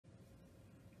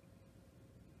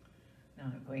Now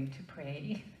I'm going to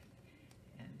pray,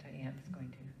 and Diane's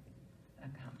going to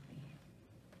accompany.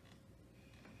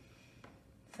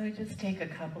 So just take a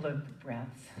couple of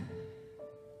breaths.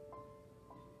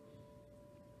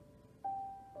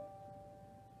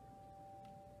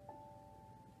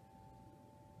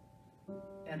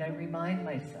 And I remind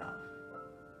myself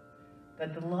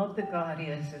that the love that God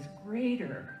is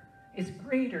greater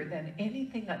than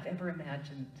anything I've ever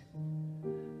imagined.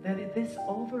 That this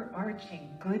overarching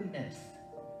goodness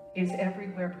is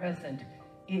everywhere present.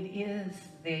 It is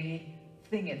the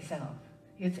thing itself.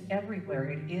 It's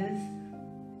everywhere. It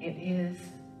is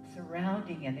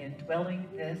surrounding and indwelling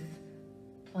this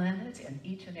planet and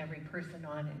each and every person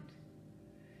on it.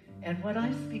 And what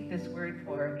I speak this word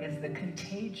for is the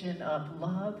contagion of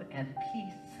love and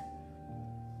peace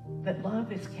that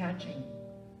love is catching.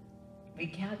 We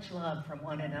catch love from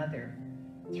one another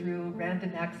through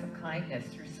random acts of kindness,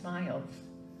 through smiles,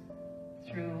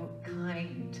 through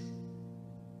kindness.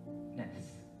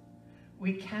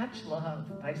 We catch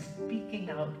love by speaking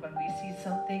out when we see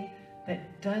something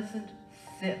that doesn't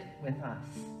sit with us.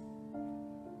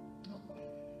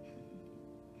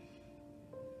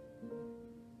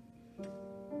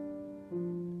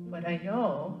 But I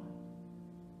know,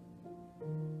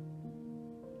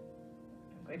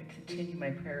 I'm going to continue my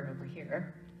prayer over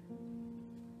here.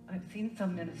 I've seen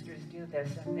some ministers do this.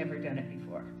 I've never done it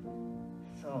before.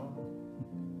 So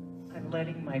I'm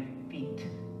letting my feet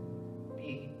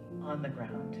be on the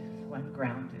ground, so I'm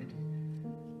grounded.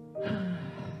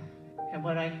 And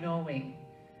what I'm knowing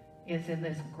is in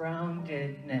this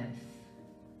groundedness,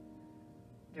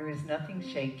 there is nothing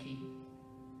shaky.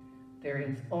 There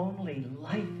is only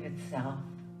life itself.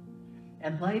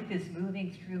 And life is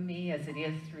moving through me as it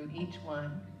is through each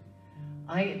one.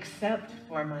 I accept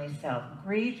for myself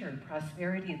greater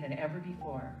prosperity than ever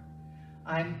before.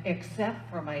 I accept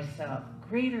for myself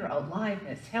greater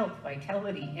aliveness, health,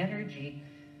 vitality, energy,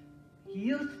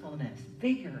 youthfulness,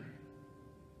 vigor.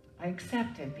 I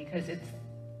accept it because it's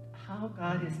how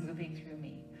God is moving through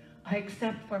me. I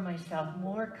accept for myself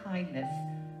more kindness,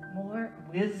 more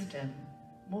wisdom,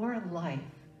 more life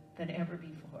than ever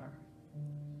before.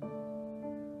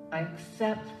 I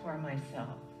accept for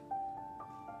myself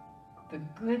the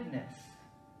goodness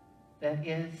that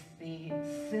is the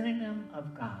synonym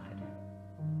of God,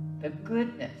 the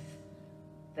goodness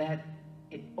that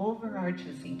it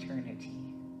overarches eternity.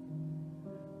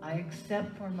 I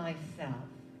accept for myself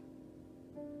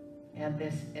and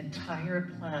this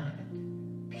entire planet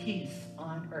peace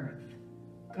on earth,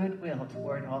 goodwill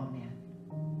toward all men.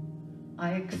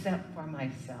 I accept for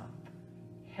myself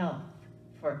health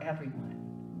for everyone.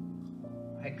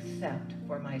 I accept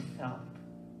for myself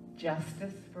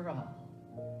justice for all,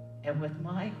 and with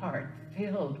my heart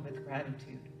filled with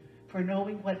gratitude for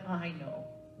knowing what I know,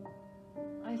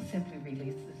 I simply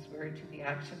release this word to the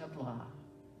action of law.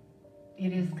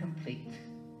 It is complete,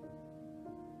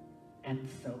 and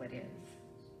so it is.